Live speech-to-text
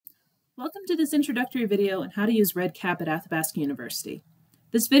Welcome to this introductory video on how to use REDCap at Athabasca University.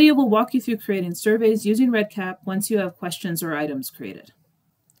 This video will walk you through creating surveys using REDCap once you have questions or items created.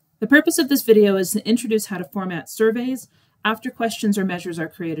 The purpose of this video is to introduce how to format surveys after questions or measures are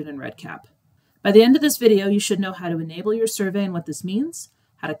created in REDCap. By the end of this video, you should know how to enable your survey and what this means,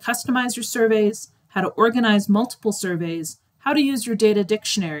 how to customize your surveys, how to organize multiple surveys, how to use your data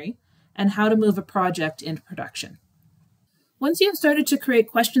dictionary, and how to move a project into production. Once you have started to create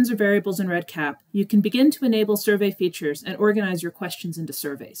questions or variables in REDCap, you can begin to enable survey features and organize your questions into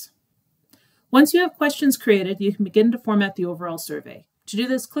surveys. Once you have questions created, you can begin to format the overall survey. To do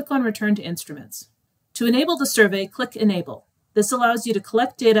this, click on Return to Instruments. To enable the survey, click Enable. This allows you to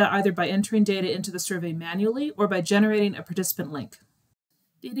collect data either by entering data into the survey manually or by generating a participant link.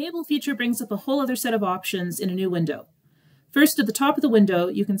 The Enable feature brings up a whole other set of options in a new window. First, at the top of the window,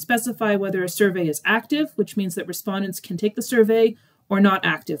 you can specify whether a survey is active, which means that respondents can take the survey, or not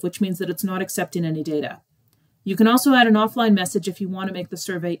active, which means that it's not accepting any data. You can also add an offline message if you want to make the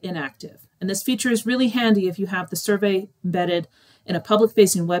survey inactive. And this feature is really handy if you have the survey embedded in a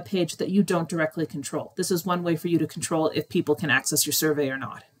public-facing web page that you don't directly control. This is one way for you to control if people can access your survey or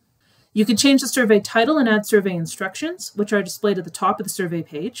not. You can change the survey title and add survey instructions, which are displayed at the top of the survey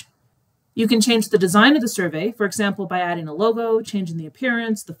page. You can change the design of the survey, for example, by adding a logo, changing the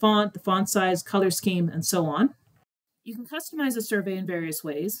appearance, the font size, color scheme, and so on. You can customize a survey in various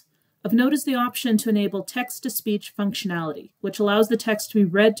ways. Of note is the option to enable text-to-speech functionality, which allows the text to be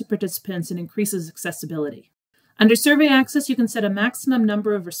read to participants and increases accessibility. Under Survey Access, you can set a maximum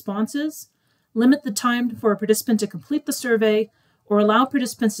number of responses, limit the time for a participant to complete the survey, or allow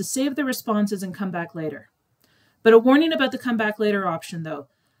participants to save their responses and come back later. But a warning about the come back later option, though.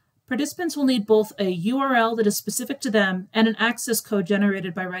 Participants will need both a URL that is specific to them and an access code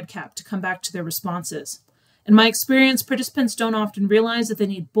generated by REDCap to come back to their responses. In my experience, participants don't often realize that they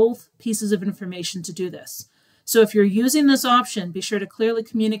need both pieces of information to do this. So if you're using this option, be sure to clearly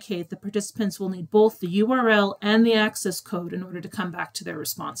communicate that participants will need both the URL and the access code in order to come back to their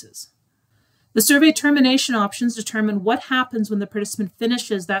responses. The survey termination options determine what happens when the participant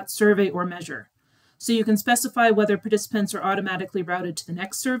finishes that survey or measure. So you can specify whether participants are automatically routed to the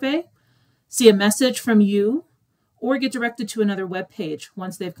next survey, see a message from you, or get directed to another web page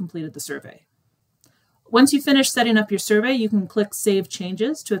once they've completed the survey. Once you finish setting up your survey, you can click Save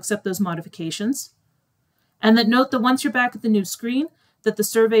Changes to accept those modifications. And then note that once you're back at the new screen, that the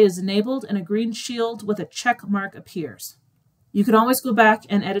survey is enabled and a green shield with a check mark appears. You can always go back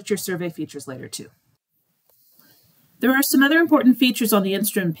and edit your survey features later too. There are some other important features on the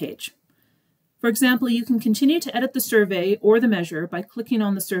instrument page. For example, you can continue to edit the survey or the measure by clicking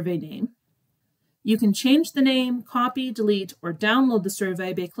on the survey name. You can change the name, copy, delete, or download the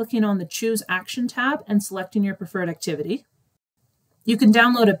survey by clicking on the Choose Action tab and selecting your preferred activity. You can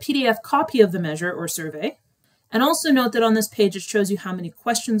download a PDF copy of the measure or survey. And also note that on this page it shows you how many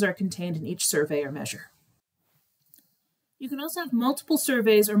questions are contained in each survey or measure. You can also have multiple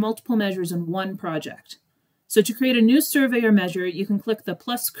surveys or multiple measures in one project. So to create a new survey or measure, you can click the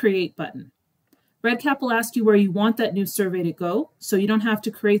 +Create button. REDCap will ask you where you want that new survey to go, so you don't have to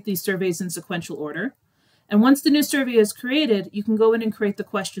create these surveys in sequential order. And once the new survey is created, you can go in and create the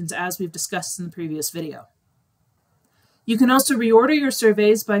questions as we've discussed in the previous video. You can also reorder your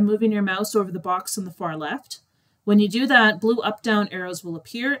surveys by moving your mouse over the box on the far left. When you do that, blue up-down arrows will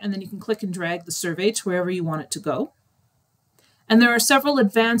appear, and then you can click and drag the survey to wherever you want it to go. And there are several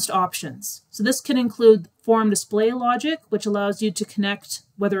advanced options. So this can include form display logic, which allows you to connect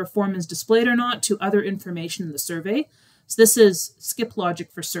whether a form is displayed or not to other information in the survey. So this is skip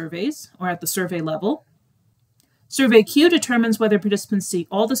logic for surveys or at the survey level. Survey queue determines whether participants see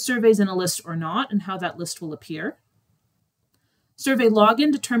all the surveys in a list or not and how that list will appear. Survey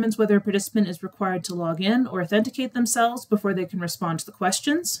login determines whether a participant is required to log in or authenticate themselves before they can respond to the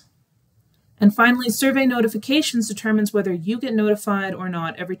questions. And finally, survey notifications determines whether you get notified or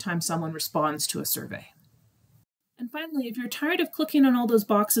not every time someone responds to a survey. And finally, if you're tired of clicking on all those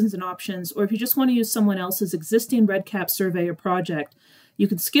boxes and options, or if you just want to use someone else's existing REDCap survey or project, you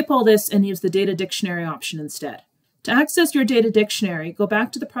can skip all this and use the data dictionary option instead. To access your data dictionary, go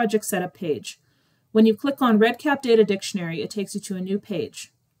back to the project setup page. When you click on REDCap Data Dictionary, it takes you to a new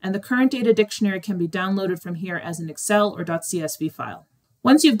page, and the current data dictionary can be downloaded from here as an Excel or .csv file.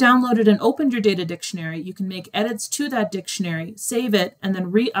 Once you've downloaded and opened your data dictionary, you can make edits to that dictionary, save it, and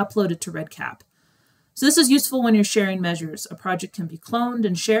then re-upload it to REDCap. So this is useful when you're sharing measures. A project can be cloned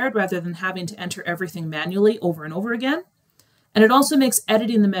and shared rather than having to enter everything manually over and over again. And it also makes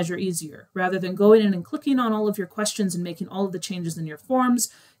editing the measure easier. Rather than going in and clicking on all of your questions and making all of the changes in your forms,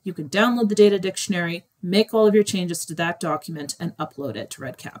 you can download the data dictionary, make all of your changes to that document, and upload it to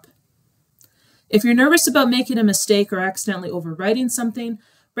REDCap. If you're nervous about making a mistake or accidentally overwriting something,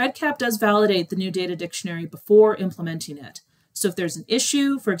 REDCap does validate the new data dictionary before implementing it. So if there's an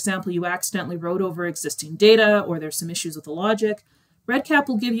issue, for example, you accidentally wrote over existing data or there's some issues with the logic, REDCap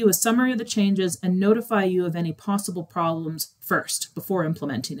will give you a summary of the changes and notify you of any possible problems first before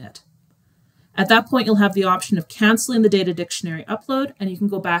implementing it. At that point, you'll have the option of canceling the data dictionary upload, and you can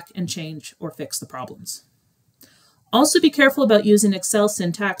go back and change or fix the problems. Also be careful about using Excel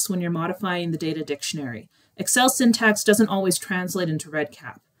syntax when you're modifying the data dictionary. Excel syntax doesn't always translate into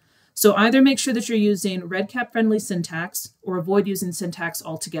REDCap. So either make sure that you're using REDCap-friendly syntax or avoid using syntax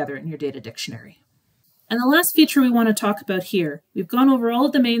altogether in your data dictionary. And the last feature we want to talk about here, we've gone over all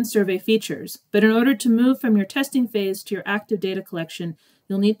of the main survey features, but in order to move from your testing phase to your active data collection,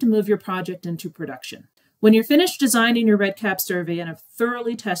 you'll need to move your project into production. When you're finished designing your REDCap survey and have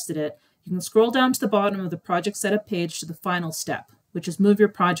thoroughly tested it, you can scroll down to the bottom of the project setup page to the final step, which is move your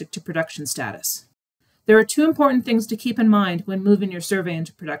project to production status. There are two important things to keep in mind when moving your survey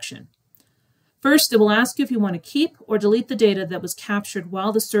into production. First, it will ask you if you want to keep or delete the data that was captured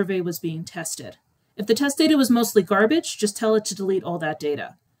while the survey was being tested. If the test data was mostly garbage, just tell it to delete all that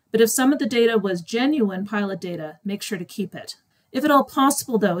data. But if some of the data was genuine pilot data, make sure to keep it. If at all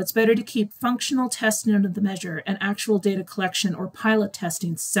possible, though, it's better to keep functional testing of the measure and actual data collection or pilot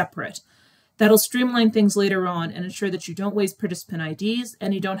testing separate. That'll streamline things later on and ensure that you don't waste participant IDs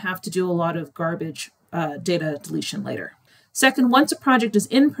and you don't have to do a lot of garbage data deletion later. Second, once a project is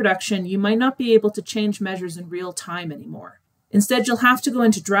in production, you might not be able to change measures in real time anymore. Instead, you'll have to go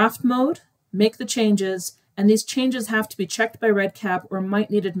into draft mode, make the changes, and these changes have to be checked by REDCap or might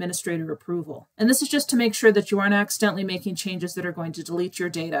need administrator approval. And this is just to make sure that you aren't accidentally making changes that are going to delete your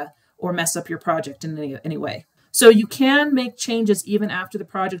data or mess up your project in any way. So you can make changes even after the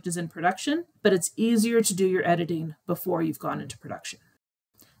project is in production, but it's easier to do your editing before you've gone into production.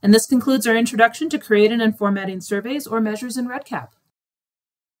 And this concludes our introduction to creating and formatting surveys or measures in REDCap.